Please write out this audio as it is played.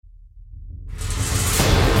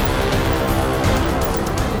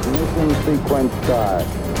sequence start.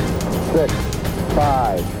 6,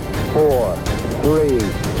 5, 4, 3,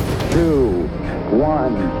 2,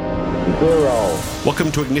 1, 0.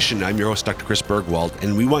 Welcome to Ignition. I'm your host, Dr. Chris Bergwald,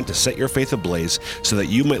 and we want to set your faith ablaze so that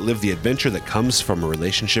you might live the adventure that comes from a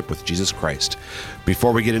relationship with Jesus Christ.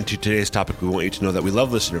 Before we get into today's topic, we want you to know that we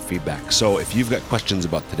love listener feedback. So if you've got questions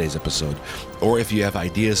about today's episode, or if you have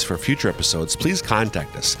ideas for future episodes, please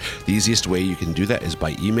contact us. The easiest way you can do that is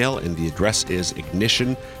by email, and the address is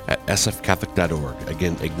ignition@sfcatholic.org.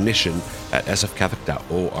 Again,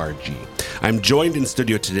 ignition@sfcatholic.org. I'm joined in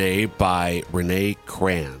studio today by Renee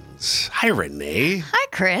Kranz. Hi, Renee. Hi,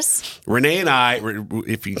 Chris. Renee and I,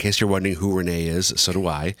 if in case you're wondering who Renee is, so do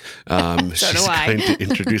I. She's going to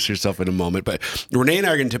introduce herself in a moment. But Renee and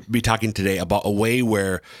I are going to be talking today about a way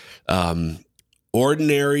where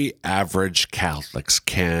ordinary, average Catholics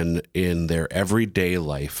can, in their everyday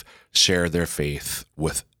life, share their faith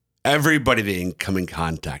with everybody they come in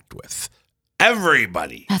contact with.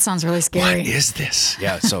 Everybody. That sounds really scary. What is this?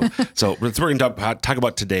 Yeah, so we're going to talk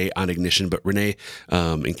about today on Ignition. But Renee,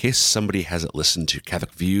 in case somebody hasn't listened to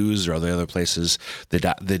Catholic Views or other places,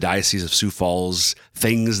 the Diocese of Sioux Falls,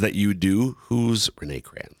 things that you do, who's Renee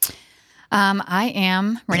Kranz? I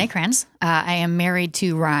am Renee Kranz. I am married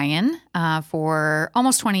to Ryan for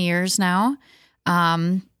almost 20 years now.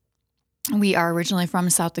 We are originally from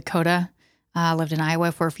South Dakota, lived in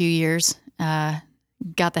Iowa for a few years,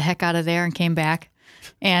 got the heck out of there and came back.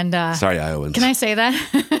 And sorry, Iowans. Can I say that?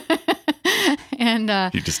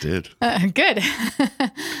 And you just did. Good.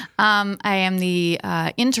 I am the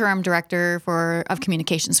interim director of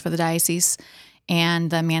communications for the diocese and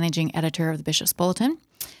the managing editor of the Bishop's Bulletin.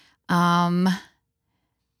 I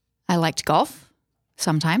like to golf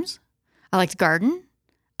sometimes. I like to garden.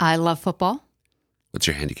 I love football. What's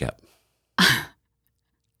your handicap?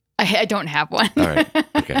 I don't have one. All right.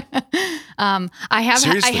 Okay. I have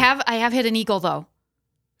Seriously? I have hit an eagle though.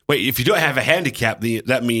 Wait, if you don't have a handicap,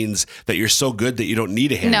 that means that you're so good that you don't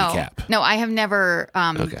need a handicap. No, I have never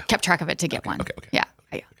kept track of it to get one. Okay. Yeah.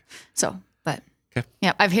 So, but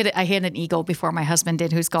yeah, I hit an eagle before my husband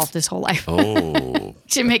did, who's golfed his whole life. Oh,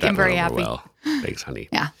 should make him very happy. Well. Thanks, honey.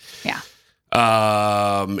 Yeah.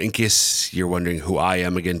 In case you're wondering who I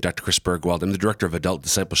am, again, Dr. Chris Bergwald. I'm the Director of Adult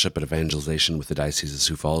Discipleship and Evangelization with the Diocese of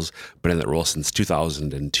Sioux Falls. Been in that role since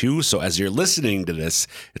 2002. So as you're listening to this,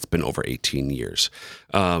 it's been over 18 years.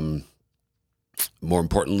 More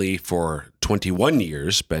importantly, for 21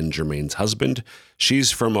 years, been Jermaine's husband.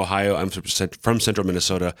 She's from Ohio. I'm from central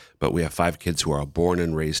Minnesota, but we have 5 kids who are born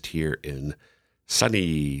and raised here in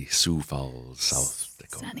sunny Sioux Falls, South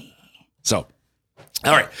Dakota. Sunny. So,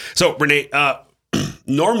 all right. So, Renee,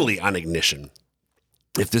 normally on Ignition,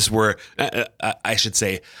 if this were, I should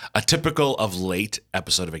say, a typical of late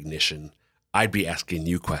episode of Ignition, I'd be asking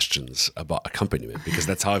you questions about accompaniment because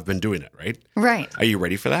that's how I've been doing it, right? Right. Are you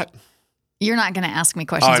ready for that? You're not going to ask me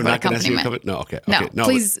questions about accompaniment. No, okay. No,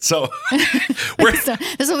 please. So,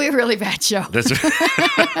 this will be a really bad show.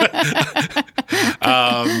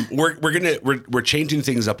 We're changing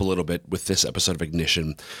things up a little bit with this episode of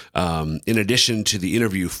Ignition. In addition to the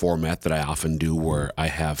interview format that I often do, where I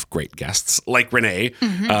have great guests like Renee,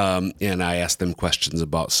 and I ask them questions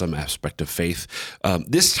about some aspect of faith.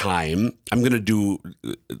 This time, I'm going to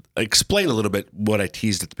explain a little bit what I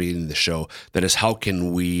teased at the beginning of the show. That is, how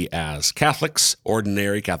can we as Catholics,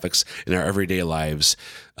 ordinary Catholics, in our everyday lives,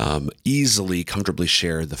 easily, comfortably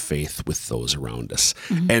share the faith with those around us.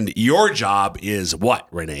 And your job is what,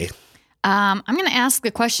 Renee? I'm going to ask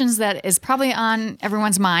the questions that is probably on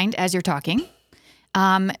everyone's mind as you're talking.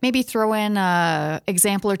 Maybe throw in an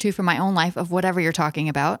example or two from my own life of whatever you're talking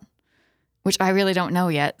about, which I really don't know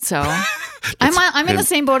yet. So I'm in the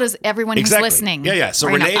same boat as everyone who's listening. Yeah. So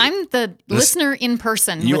right Renee, now. I'm the listener in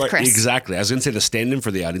person with Chris. Exactly. I was going to say the stand-in for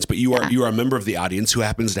the audience, but you are a member of the audience who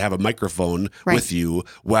happens to have a microphone with you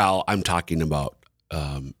while I'm talking about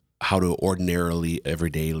how to ordinarily,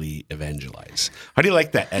 everydayly evangelize. How do you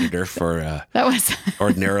like that, editor? For that was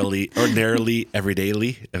ordinarily,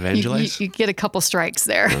 everydayly evangelize. You get a couple strikes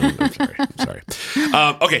there. I'm sorry.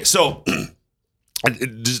 Okay, so.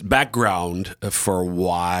 Just background for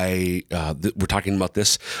why we're talking about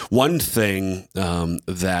this. One thing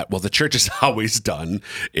that the church has always done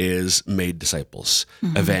is made disciples,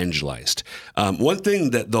 evangelized. One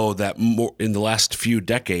thing that more in the last few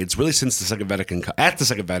decades, really since the Second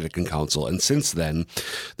Vatican Council, and since then,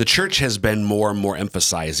 the church has been more and more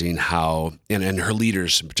emphasizing how, and her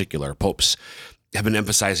leaders in particular, popes, have been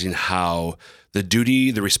emphasizing how the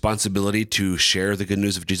duty, the responsibility to share the good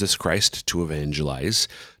news of Jesus Christ, to evangelize,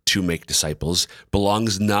 to make disciples,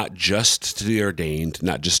 belongs not just to the ordained,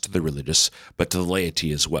 not just to the religious, but to the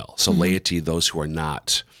laity as well. So laity, those who are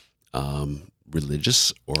not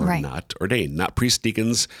religious or Right. not ordained, not priest,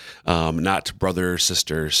 deacons, not brother,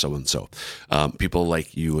 sister, so and so, people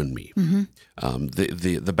like you and me,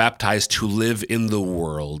 the baptized who live in the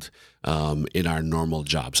world in our normal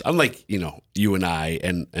jobs, unlike you and I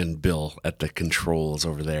and Bill at the controls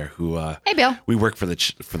over there, who Hey, Bill. we work for the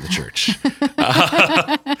church.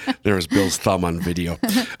 There was Bill's thumb on video.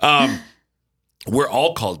 We're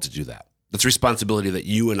all called to do that. That's a responsibility that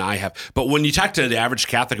you and I have. But when you talk to the average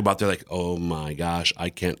Catholic about, they're like, "Oh my gosh, I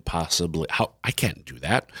can't do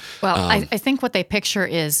that." Well, I think what they picture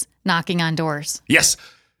is knocking on doors. Yes,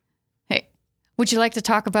 Hey, would you like to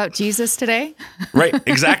talk about Jesus today? right,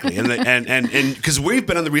 exactly, and because we've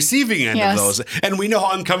been on the receiving end Yes. of those, and we know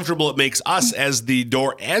how uncomfortable it makes us as the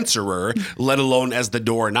door answerer, let alone as the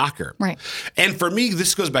door knocker. Right. And for me,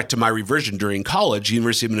 this goes back to my reversion during college,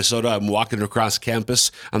 University of Minnesota. I'm walking across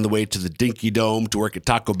campus on the way to the Dinky Dome to work at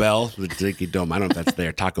Taco Bell. The Dinky Dome, I don't know if that's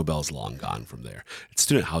there. Taco Bell's long gone from there. It's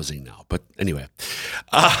student housing now, but anyway.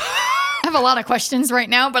 I have a lot of questions right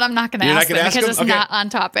now, but I'm not going to You're not ask them gonna ask because them? it's Okay. not on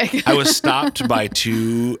topic. I was stopped by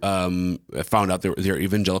two, I found out they're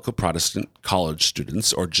evangelical Protestant college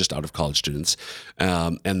students or just out of college students,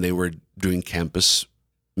 and they were doing campus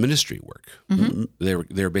ministry work. Mm-hmm.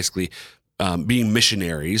 They were basically being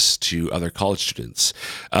missionaries to other college students.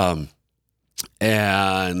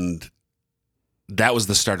 And that was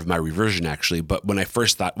the start of my reversion, actually. But when I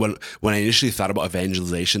first thought, when I initially thought about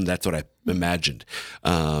evangelization, that's what I imagined.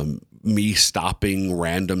 Me stopping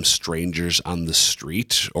random strangers on the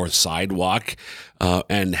street or sidewalk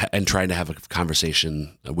and trying to have a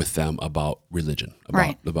conversation with them about religion,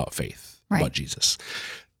 about faith, about Jesus.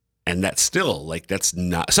 And that's still that's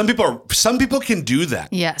not, some people can do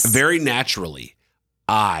that. Yes. Very naturally.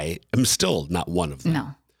 I am still not one of them. No,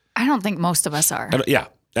 I don't think most of us are,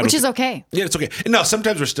 Which is okay. Yeah, it's okay. And now,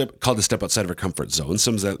 sometimes we're called to step outside of our comfort zone.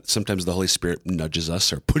 Sometimes the Holy Spirit nudges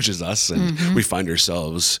us or pushes us, and we find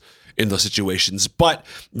ourselves in those situations. But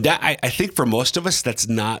that I think for most of us, that's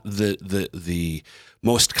not the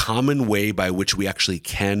most common way by which we actually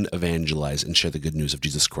can evangelize and share the good news of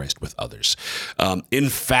Jesus Christ with others. In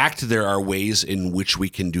fact, there are ways in which we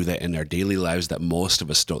can do that in our daily lives that most of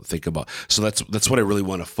us don't think about. So that's what I really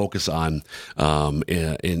want to focus on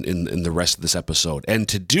in the rest of this episode. And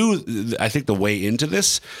to do, I think the way into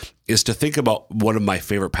this is to think about one of my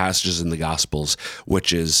favorite passages in the Gospels,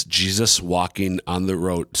 which is Jesus walking on the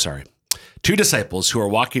road. Two disciples who are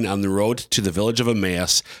walking on the road to the village of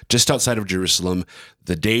Emmaus, just outside of Jerusalem,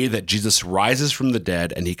 the day that Jesus rises from the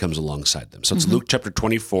dead and he comes alongside them. So it's Luke chapter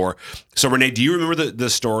 24. So Renee, do you remember the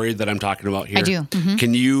story that I'm talking about here? I do. Mm-hmm.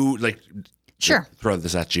 Can you Sure. throw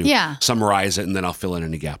this at you? Yeah. Summarize it and then I'll fill in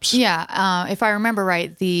any gaps. Yeah. If I remember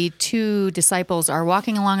right, the two disciples are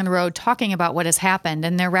walking along the road talking about what has happened,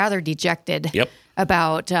 and they're rather dejected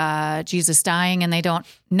about Jesus dying, and they don't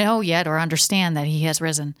know yet or understand that he has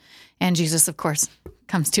risen. And Jesus, of course,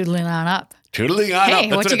 comes tootling on up. Tootling on up.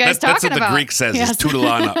 Hey, what you guys that's talking what about? the Greek says, Yes. is toodle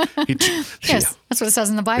on up. Yes, that's what it says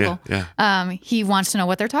in the Bible. Yeah. He wants to know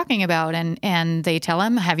what they're talking about, and they tell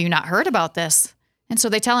him, "Have you not heard about this?" And so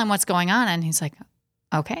they tell him what's going on, and he's like,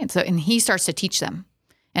 "Okay." And he starts to teach them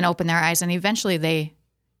and open their eyes, and eventually they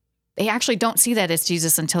actually don't see that it's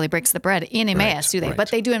Jesus until he breaks the bread in Emmaus, do they? Right. But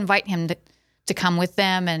they do invite him to come with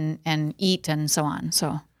them and eat and so on.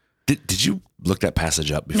 So Did you look that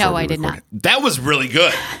passage up before No, we I did recorded? not. That was really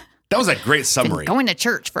good. That was a great summary. going to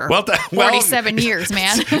church for Well, 47 years,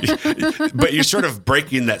 man. But you're sort of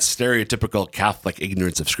breaking that stereotypical Catholic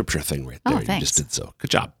ignorance of Scripture thing right there. Oh, You thanks. just did so.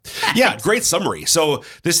 Good job. Yeah, great summary. So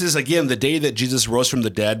this is, again, the day that Jesus rose from the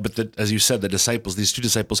dead. But as you said, the disciples, these two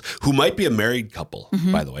disciples, who might be a married couple,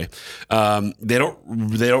 by the way, they don't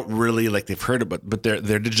really, they've heard it, but they're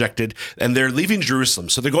dejected. And they're leaving Jerusalem.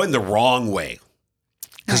 So they're going the wrong way.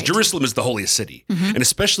 Because Right. Jerusalem is the holy city, and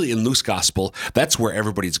especially in Luke's gospel, that's where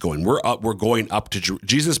everybody's going. We're going up to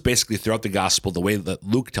Jesus. Basically, throughout the gospel, the way that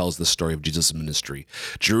Luke tells the story of Jesus' ministry,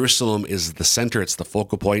 Jerusalem is the center; it's the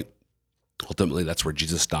focal point. Ultimately, that's where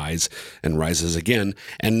Jesus dies and rises again.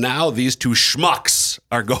 And now these two schmucks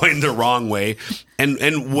are going the wrong way.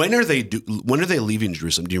 And when are they leaving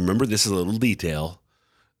Jerusalem? Do you remember? This is a little detail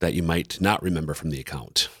that you might not remember from the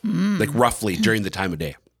account, like roughly during the time of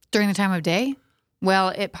day. During the time of day? Well,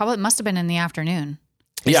 it probably must have been in the afternoon.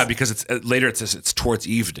 Yeah, because it's later. It says it's towards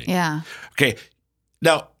evening. Yeah. Okay.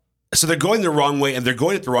 Now, so they're going the wrong way, and they're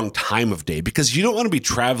going at the wrong time of day because you don't want to be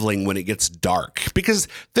traveling when it gets dark because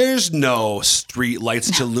there's no street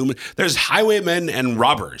lights to illuminate. There's highwaymen and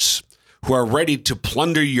robbers who are ready to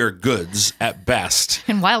plunder your goods at best.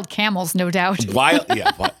 And wild camels, no doubt. Wild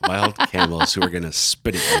camels who are going to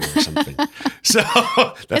spit at you or something. So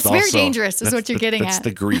that's it's very dangerous, is what you're getting that's at.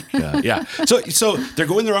 That's the Greek. Yeah. So they're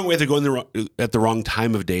going the wrong way. They're going at the wrong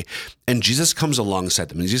time of day. And Jesus comes alongside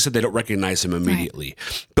them. And Jesus said they don't recognize him immediately.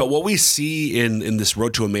 Right. But what we see in this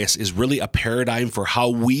road to Emmaus is really a paradigm for how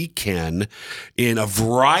we can, in a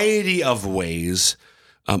variety of ways,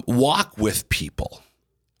 walk with people,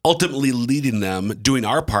 ultimately leading them, doing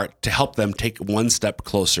our part to help them take one step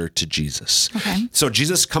closer to Jesus. Okay. So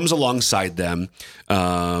Jesus comes alongside them,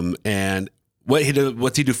 and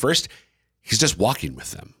what's he do first? He's just walking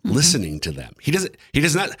with them, listening to them. He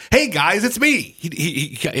does not, hey guys, it's me.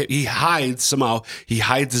 He hides somehow. He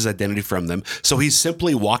hides his identity from them. So he's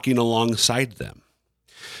simply walking alongside them.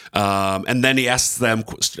 And then he asks them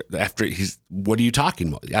after what are you talking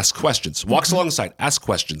about? He asks questions, walks alongside, asks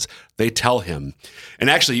questions. They tell him. And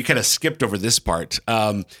actually you kind of skipped over this part.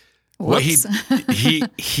 What what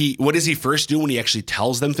does he first do when he actually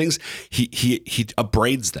tells them things? He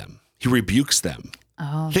upbraids them. He rebukes them.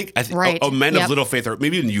 Oh, right. Oh, men of little faith, or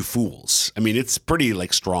maybe even you fools. I mean, it's pretty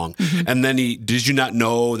strong. And then did you not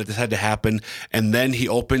know that this had to happen? And then he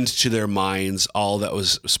opened to their minds all that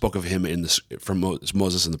was spoke of him from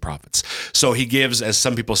Moses and the prophets. So he gives, as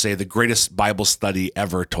some people say, the greatest Bible study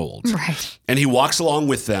ever told. Right. And he walks along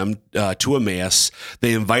with them to Emmaus.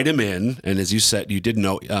 They invite him in, and as you said, you did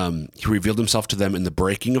know, he revealed himself to them in the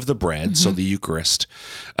breaking of the bread, so the Eucharist.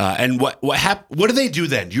 And what do they do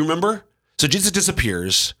then? Do you remember? So Jesus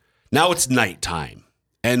disappears. Now it's nighttime.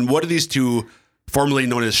 And what are these two, formerly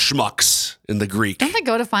known as schmucks in the Greek? Don't they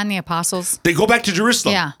go to find the apostles? They go back to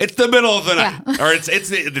Jerusalem. Yeah. It's the middle of the night. Or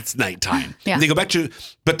it's nighttime. Yeah. And they go back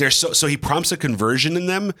but they're so he prompts a conversion in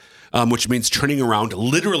them, which means turning around.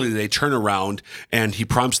 Literally, they turn around and he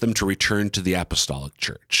prompts them to return to the apostolic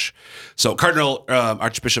church. So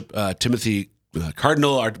Archbishop Timothy,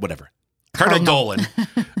 Cardinal Dolan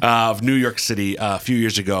of New York City a few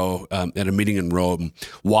years ago at a meeting in Rome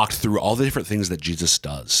walked through all the different things that Jesus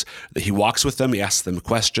does. He walks with them, he asks them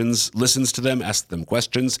questions, listens to them, asks them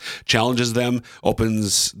questions, challenges them,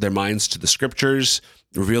 opens their minds to the scriptures,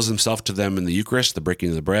 reveals himself to them in the Eucharist, the breaking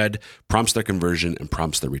of the bread, prompts their conversion, and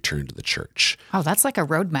prompts their return to the church. Oh, that's like a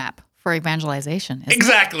roadmap for evangelization.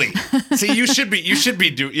 Exactly. See, you should be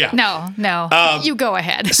doing. Yeah. No. You go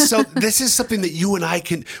ahead. So this is something that you and I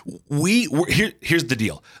can. Here's the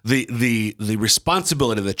deal. The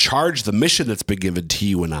responsibility, the charge, the mission that's been given to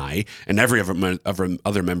you and I, and every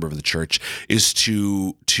other member of the church, is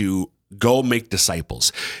to go make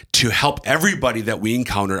disciples, to help everybody that we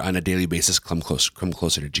encounter on a daily basis come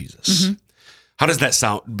closer to Jesus. Mm-hmm. How does that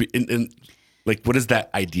sound? What is that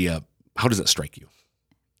idea? How does that strike you?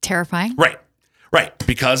 Terrifying. Right.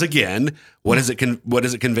 Because again, what does it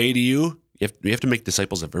convey to you? You have to make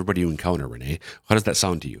disciples of everybody you encounter, Renee. How does that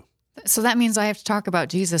sound to you? So that means I have to talk about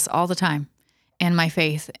Jesus all the time and my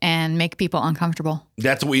faith and make people uncomfortable.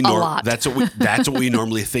 That's what we That's what we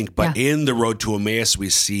normally think. But in the road to Emmaus, we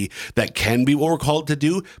see that can be what we're called to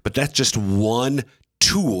do. But that's just one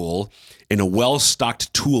tool in a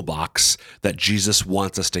well-stocked toolbox that Jesus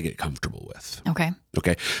wants us to get comfortable with. Okay.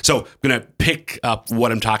 So I'm going to pick up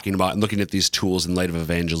what I'm talking about and looking at these tools in light of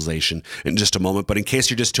evangelization in just a moment. But in case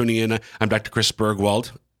you're just tuning in, I'm Dr. Chris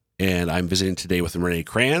Bergwald, and I'm visiting today with Renee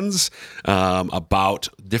Kranz about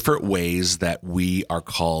different ways that we are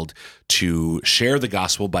called to share the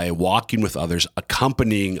gospel by walking with others,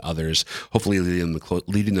 accompanying others, hopefully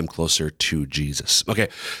leading them closer to Jesus. Okay,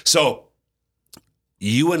 so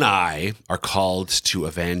you and I are called to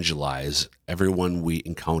evangelize everyone we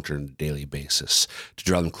encounter on a daily basis, to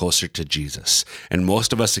draw them closer to Jesus. And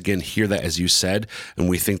most of us, again, hear that, as you said, and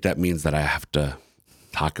we think that means that I have to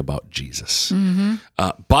talk about Jesus. Mm-hmm.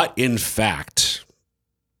 But in fact,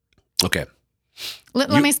 okay. Let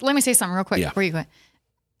me say something real quick before you go.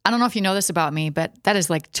 I don't know if you know this about me, but that is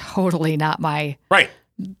totally not my... Right.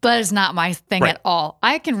 That is not my thing at all.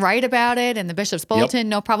 I can write about it in the Bishop's Bulletin,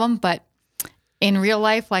 no problem, but... in real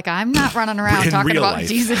life, I'm not running around talking about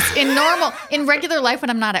Jesus. In regular life when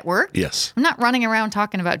I'm not at work, yes, I'm not running around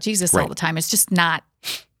talking about Jesus all the time. It's just not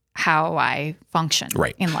how I function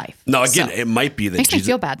in life. Now, again, it might be that makes me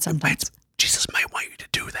feel bad sometimes. Jesus might want you to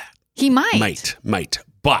do that. He might.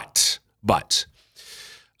 But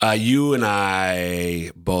you and I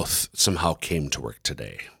both somehow came to work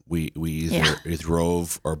today. We either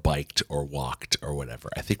drove or biked or walked or whatever.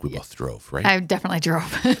 I think we both drove, right? I definitely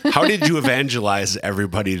drove. How did you evangelize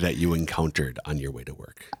everybody that you encountered on your way to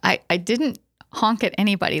work? I didn't honk at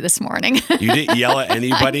anybody this morning. You didn't yell at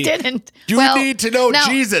anybody? I didn't. You need to know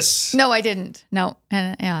Jesus. No, I didn't. No.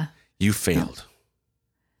 You failed.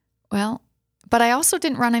 Well, but I also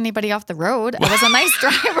didn't run anybody off the road. I was a nice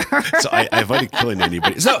driver. So I avoided killing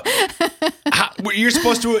anybody. So you're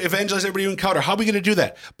supposed to evangelize everybody you encounter. How are we going to do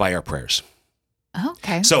that? By our prayers.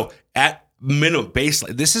 Okay. So at minimum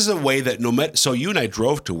baseline, this is a way that no matter. So you and I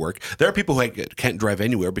drove to work. There are people who can't drive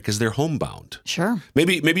anywhere because they're homebound. Sure.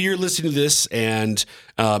 Maybe you're listening to this and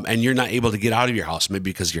you're not able to get out of your house. Maybe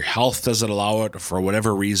because your health doesn't allow it, or for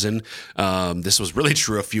whatever reason. This was really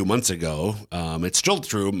true a few months ago. It's still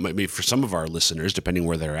true, maybe for some of our listeners, depending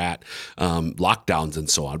where they're at. Lockdowns and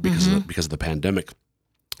so on because of the pandemic.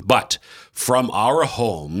 But from our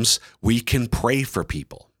homes, we can pray for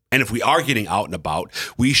people. And if we are getting out and about,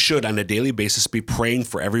 we should on a daily basis be praying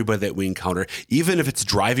for everybody that we encounter, even if it's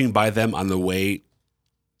driving by them on the way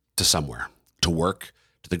to somewhere, to work,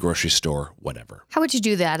 to the grocery store, whatever. How would you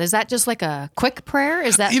do that? Is that just like a quick prayer?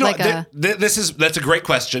 Is that that's a great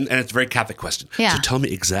question, and it's a very Catholic question. Yeah. So tell me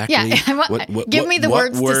exactly. Yeah. Give me the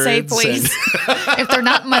words to say, please. If they're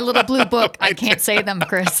not in my little blue book, I can't say them,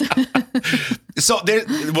 Chris. So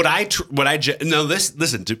listen,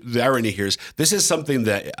 the irony here is this is something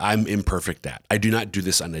that I'm imperfect at. I do not do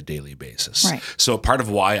this on a daily basis. Right. So part of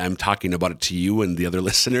why I'm talking about it to you and the other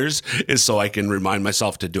listeners is so I can remind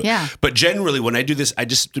myself to do it. Yeah. But generally when I do this, I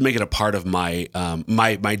just make it a part of my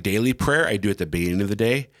my daily prayer. I do it at the beginning of the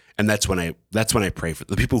day, and that's when I pray for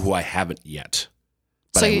the people who I haven't yet,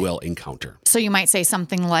 but I will encounter. So you might say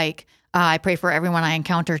something like, I pray for everyone I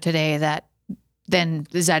encounter today. Then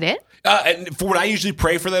is that it? And for what I usually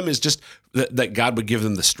pray for them is just that God would give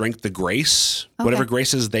them the strength, the grace, whatever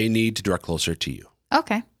graces they need to draw closer to you.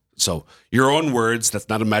 Okay. So your own words, that's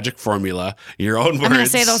not a magic formula. Your own words. I'm going to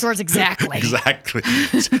say those words exactly. Exactly.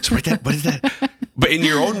 So what is that? But in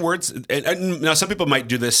your own words, and now some people might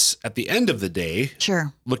do this at the end of the day.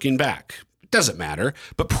 Sure. Looking back. It doesn't matter.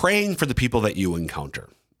 But praying for the people that you encounter.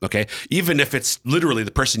 Okay? Even if it's literally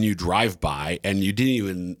the person you drive by and you didn't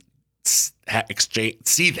even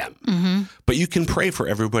see them. Mm-hmm. But you can pray for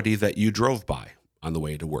everybody that you drove by on the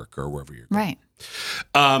way to work or wherever you're going.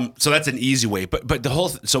 Right. So that's an easy way. But the whole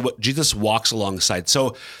so what Jesus walks alongside.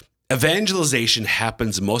 So evangelization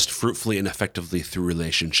happens most fruitfully and effectively through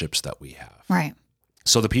relationships that we have. Right.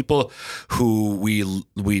 So the people who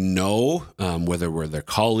we know, whether we're their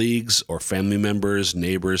colleagues or family members,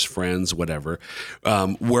 neighbors, friends, whatever,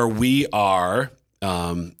 where we are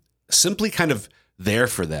simply kind of there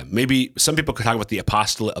for them. Maybe some people could talk about the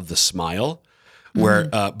apostolate of the smile, where,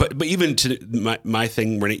 but even to my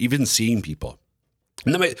thing, Renee, even seeing people.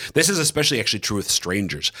 And this is especially actually true with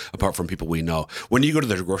strangers, apart from people we know. When you go to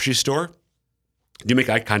the grocery store, do you make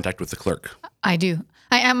eye contact with the clerk? I do.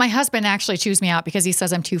 My husband actually chews me out because he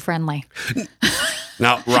says I'm too friendly.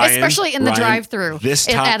 Now, Ryan, especially in the drive-through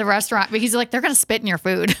at a restaurant, but he's like, they're going to spit in your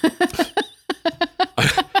food.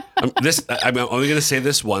 I'm only going to say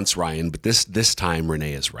this once, Ryan, but this time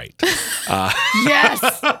Renee is right.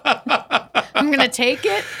 Yes. I'm going to take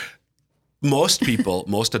it. Most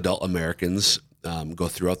adult Americans go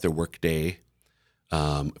throughout their workday.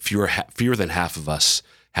 Fewer than half of us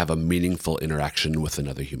have a meaningful interaction with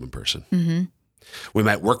another human person. Mm-hmm. We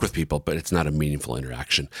might work with people, but it's not a meaningful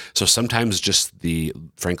interaction. So sometimes just the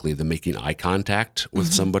making eye contact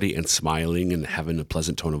with somebody and smiling and having a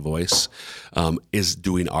pleasant tone of voice is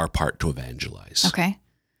doing our part to evangelize. Okay.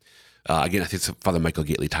 Again, I think Father Michael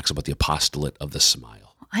Gately talks about the apostolate of the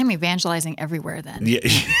smile. I'm evangelizing everywhere then. Yeah,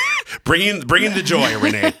 bringing the joy,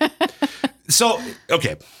 Renee. So,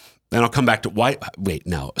 okay. And I'll come back to why. Wait,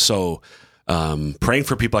 no. So, praying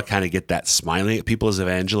for people, I kind of get that. Smiling at people as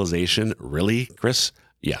evangelization. Really, Chris?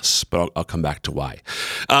 Yes, but I'll come back to why.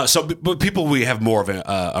 But people we have more of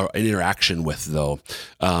an interaction with, though,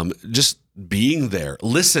 just being there,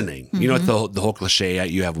 listening. Mm-hmm. You know, the whole cliche,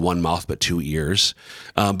 you have one mouth but two ears.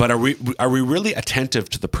 But are we really attentive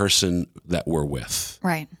to the person that we're with?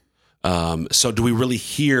 Right. So do we really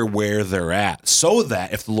hear where they're at so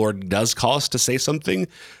that if the Lord does call us to say something,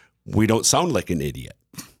 we don't sound like an idiot?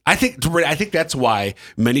 I think that's why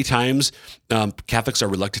many times Catholics are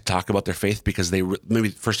reluctant to talk about their faith because maybe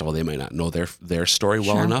first of all they might not know their story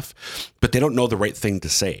well enough, but they don't know the right thing to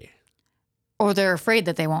say. Or they're afraid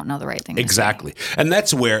that they won't know the right thing. Exactly. And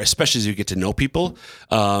that's where, especially as you get to know people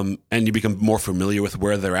and you become more familiar with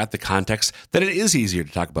where they're at, the context, that it is easier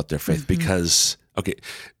to talk about their faith because, okay,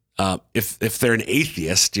 if they're an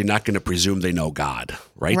atheist, you're not going to presume they know God,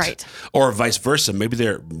 right? Right. Or vice versa. Maybe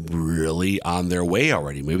they're really on their way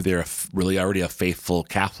already. Maybe they're really already a faithful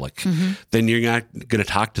Catholic. Mm-hmm. Then you're not going to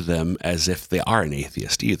talk to them as if they are an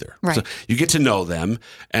atheist either. Right. So you get to know them,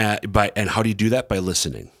 and how do you do that? By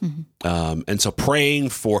listening. Mm-hmm. And so praying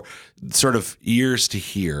for sort of ears to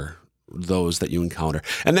hear those that you encounter,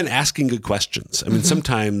 and then asking good questions. I mean,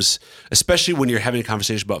 sometimes, especially when you're having a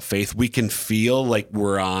conversation about faith, we can feel like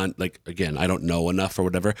we're on, like, again, I don't know enough or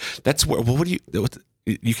whatever. That's where, well,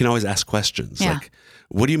 you can always ask questions. Yeah. Like,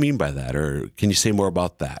 what do you mean by that? Or can you say more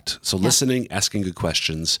about that? So listening, asking good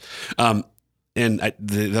questions. And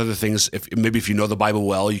the other things, if you know the Bible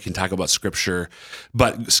well, you can talk about scripture,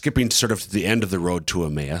 but skipping sort of to the end of the road to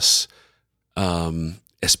Emmaus,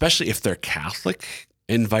 especially if they're Catholic,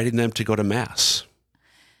 inviting them to go to Mass.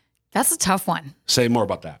 That's a tough one. Say more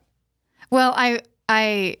about that. Well,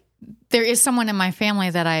 there is someone in my family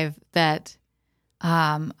that I've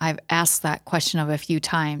asked that question of a few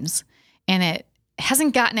times, and it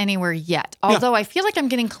hasn't gotten anywhere yet. Although I feel like I'm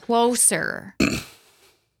getting closer,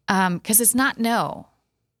 because it's not no.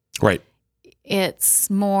 Right. It's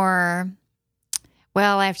more,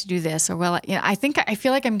 well, I have to do this, or I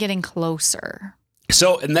feel like I'm getting closer.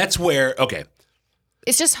 So, and that's where, okay.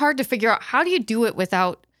 It's just hard to figure out, how do you do it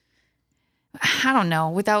without, I don't know,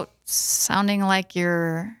 without sounding like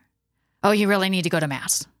you really need to go to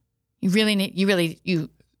Mass. You're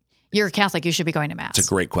a Catholic, you should be going to Mass. It's a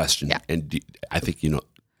great question. Yeah. And I think,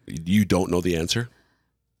 you don't know the answer.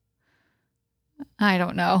 I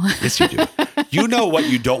don't know. Yes, you do. You know what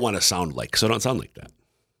you don't want to sound like, so don't sound like that.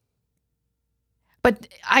 But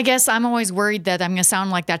I guess I'm always worried that I'm going to sound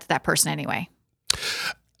like that to that person anyway.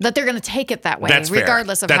 That they're going to take it that way, That's fair.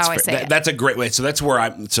 regardless of That's how I fair. say it. That's a great way. So that's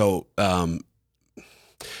where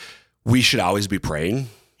we should always be praying.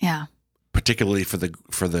 Yeah. Particularly for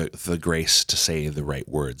the grace to say the right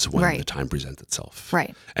words when Right. the time presents itself.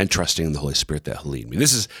 Right. And trusting in the Holy Spirit that He'll lead me.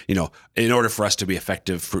 This is, in order for us to be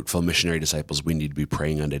effective, fruitful missionary disciples, we need to be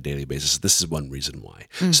praying on a daily basis. This is one reason why.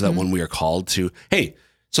 So that when we are called to, hey,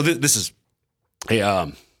 so this is, hey,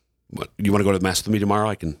 you want to go to the Mass with me tomorrow?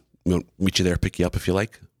 I can meet you there, pick you up if you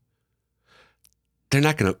like. They're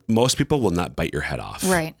not going to, most people will not bite your head off.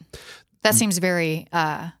 Right. That seems very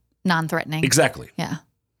non-threatening. Exactly. Yeah.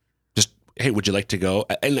 Just, hey, would you like to go?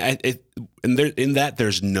 And in that,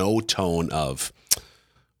 there's no tone of,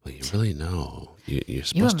 well, you really know. You're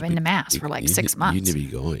supposed You haven't been to Mass for like 6 months. You need to be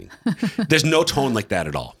going. There's no tone like that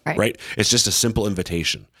at all, right? It's just a simple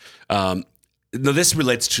invitation. Now, this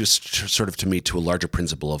relates to sort of, to me, to a larger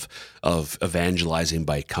principle of evangelizing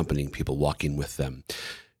by accompanying people, walking with them.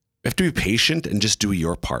 You have to be patient and just do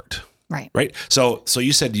your part. Right. So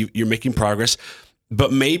you said you're making progress,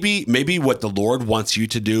 but maybe what the Lord wants you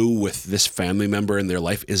to do with this family member in their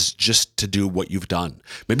life is just to do what you've done.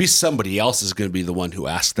 Maybe somebody else is going to be the one who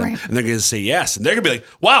asks them, and they're going to say yes, and they're going to be like,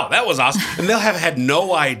 "Wow, that was awesome," and they'll have had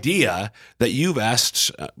no idea that you've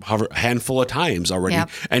asked a handful of times already,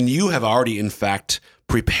 and you have already, in fact,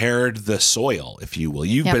 prepared the soil, if you will.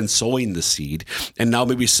 You've been sowing the seed, and now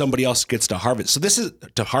maybe somebody else gets to harvest. So this is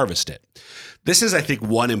to harvest it. This is, I think,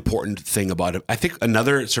 one important thing about it. I think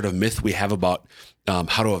another sort of myth we have about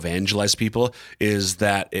how to evangelize people is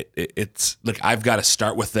that it's like I've got to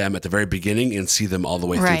start with them at the very beginning and see them all the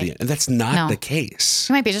way through the end. And that's not the case.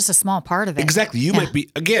 You might be just a small part of it. Exactly. You might be,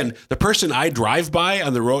 again, the person I drive by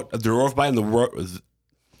on the road, Drive by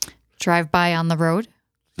on the road?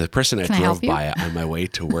 The person I drove by on my way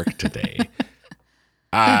to work today,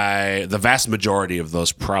 the vast majority of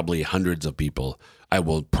those, probably hundreds of people, I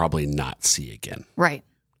will probably not see again. Right.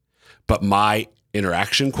 But my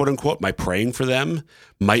interaction, quote unquote, my praying for them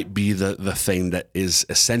might be the thing that is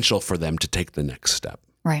essential for them to take the next step.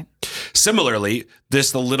 Right. Similarly,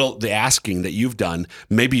 the asking that you've done,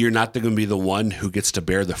 maybe you're not going to be the one who gets to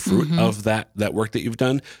bear the fruit of that work that you've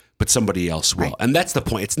done, but somebody else will. Right. And that's the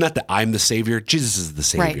point. It's not that I'm the Savior. Jesus is the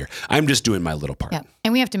Savior. Right. I'm just doing my little part. Yeah.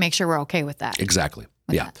 And we have to make sure we're okay with that. Exactly.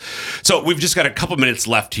 Yeah. So we've just got a couple minutes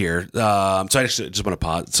left here. So I actually just want to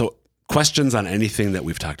pause. So questions on anything that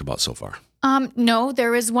we've talked about so far? No,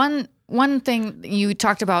 there is one thing you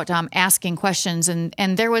talked about, asking questions,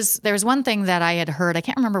 and there was one thing that I had heard. I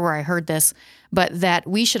can't remember where I heard this, but that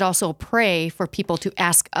we should also pray for people to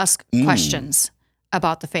ask us questions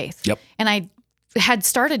about the faith. Yep. And I had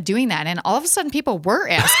started doing that, and all of a sudden people were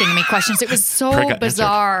asking me questions. It was so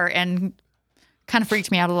bizarre and kind of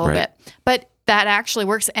freaked me out a little bit. But that actually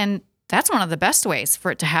works, and that's one of the best ways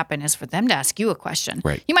for it to happen is for them to ask you a question.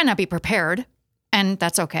 Right. You might not be prepared, and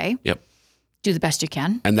that's okay. Yep. Do the best you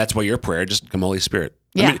can. And that's why your prayer, just come Holy Spirit.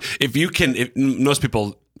 Yeah. I mean, if most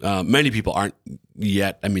people, many people aren't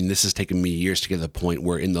yet. I mean, this has taken me years to get to the point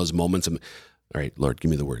where in those moments, all right, Lord,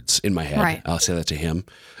 give me the words in my head. Right. I'll say that to Him.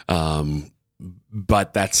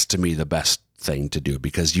 But that's to me the best thing to do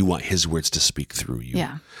because you want His words to speak through you,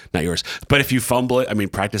 not yours. But if you fumble it, I mean,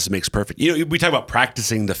 practice makes perfect. We talk about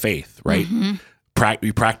practicing the faith, right?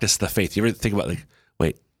 We practice the faith. You ever think about like,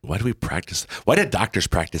 wait, why do we practice? Why did doctors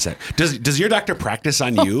practice that? Does your doctor practice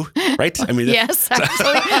on you? Right? I mean, Yes,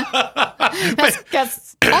 actually.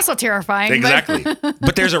 That's also terrifying. exactly.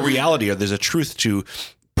 But there's a reality, or there's a truth to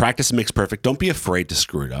practice makes perfect. Don't be afraid to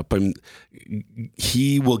screw it up. I mean,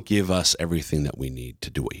 he will give us everything that we need to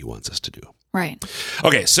do what he wants us to do. Right.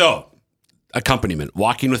 Okay, so accompaniment,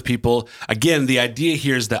 walking with people. Again, the idea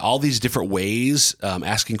here is that all these different ways,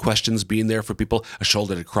 asking questions, being there for people, a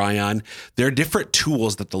shoulder to cry on, there are different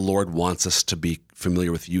tools that the Lord wants us to be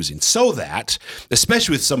familiar with using, so that,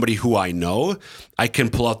 especially with somebody who I know, I can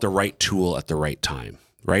pull out the right tool at the right time.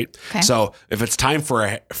 Right. Okay. So if it's time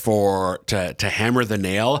to hammer the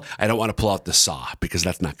nail, I don't want to pull out the saw, because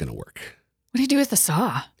that's not going to work. What do you do with the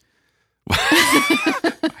saw?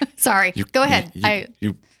 Sorry. Go ahead.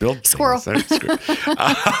 You build Squirrel. things. In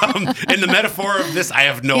the metaphor of this, I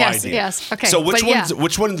have no idea. Yes. Okay. So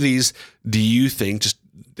which one of these do you think?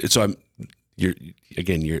 You're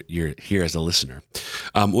here as a listener.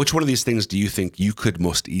 Which one of these things do you think you could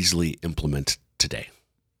most easily implement today?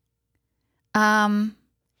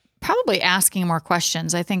 Probably asking more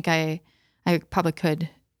questions. I think I probably could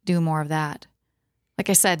do more of that.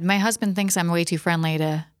 Like I said, my husband thinks I'm way too friendly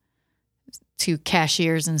to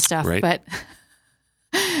cashiers and stuff. Right.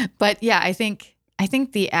 But yeah, I think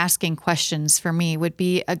the asking questions for me would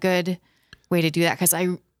be a good way to do that, because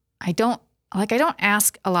I don't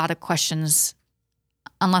ask a lot of questions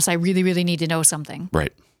unless I really, really need to know something.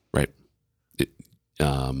 Right.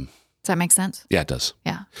 Does that make sense? Yeah, it does.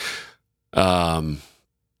 Yeah.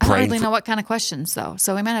 I don't really for- know what kind of questions, though,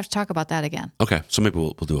 so we might have to talk about that again. Okay, so maybe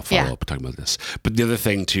we'll do a follow-up talking about this. But the other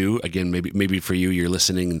thing, too, again, maybe for you, you're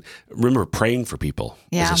listening, remember praying for people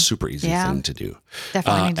is a super easy thing to do.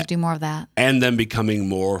 Definitely need to do more of that. And then becoming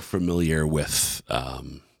more familiar with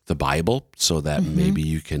the Bible, so that maybe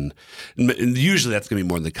you can, and usually that's going to be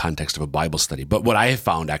more in the context of a Bible study. But what I have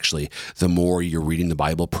found, actually, the more you're reading the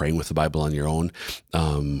Bible, praying with the Bible on your own,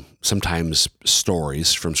 sometimes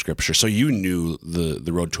stories from Scripture. So you knew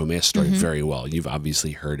the Road to Emmaus story very well. You've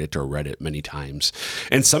obviously heard it or read it many times.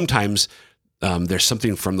 And sometimes there's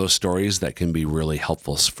something from those stories that can be really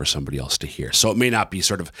helpful for somebody else to hear. So it may not be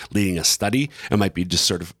sort of leading a study. It might be just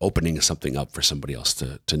sort of opening something up for somebody else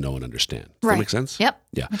to know and understand. Does that make sense? Yep.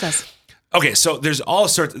 Yeah. It does. Okay, so there's all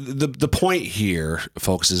sorts. The point here,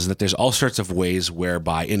 folks, is that there's all sorts of ways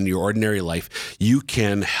whereby in your ordinary life you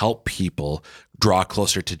can help people draw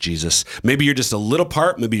closer to Jesus. Maybe you're just a little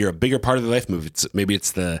part. Maybe you're a bigger part of their life. Maybe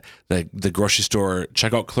it's the grocery store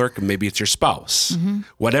checkout clerk. Maybe it's your spouse.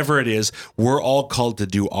 Whatever it is, we're all called to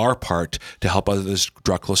do our part to help others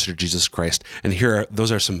draw closer to Jesus Christ. And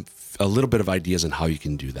those are a little bit of ideas on how you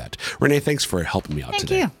can do that. Renee, thanks for helping me out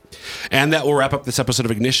today. Thank you. And that will wrap up this episode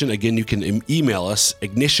of Ignition. Again, you can email us,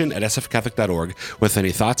 ignition@sfcatholic.org, with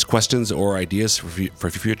any thoughts, questions, or ideas for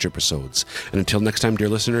future episodes. And until next time, dear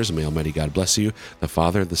listeners, may Almighty God bless you, the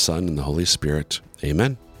Father, the Son, and the Holy Spirit.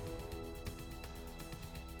 Amen.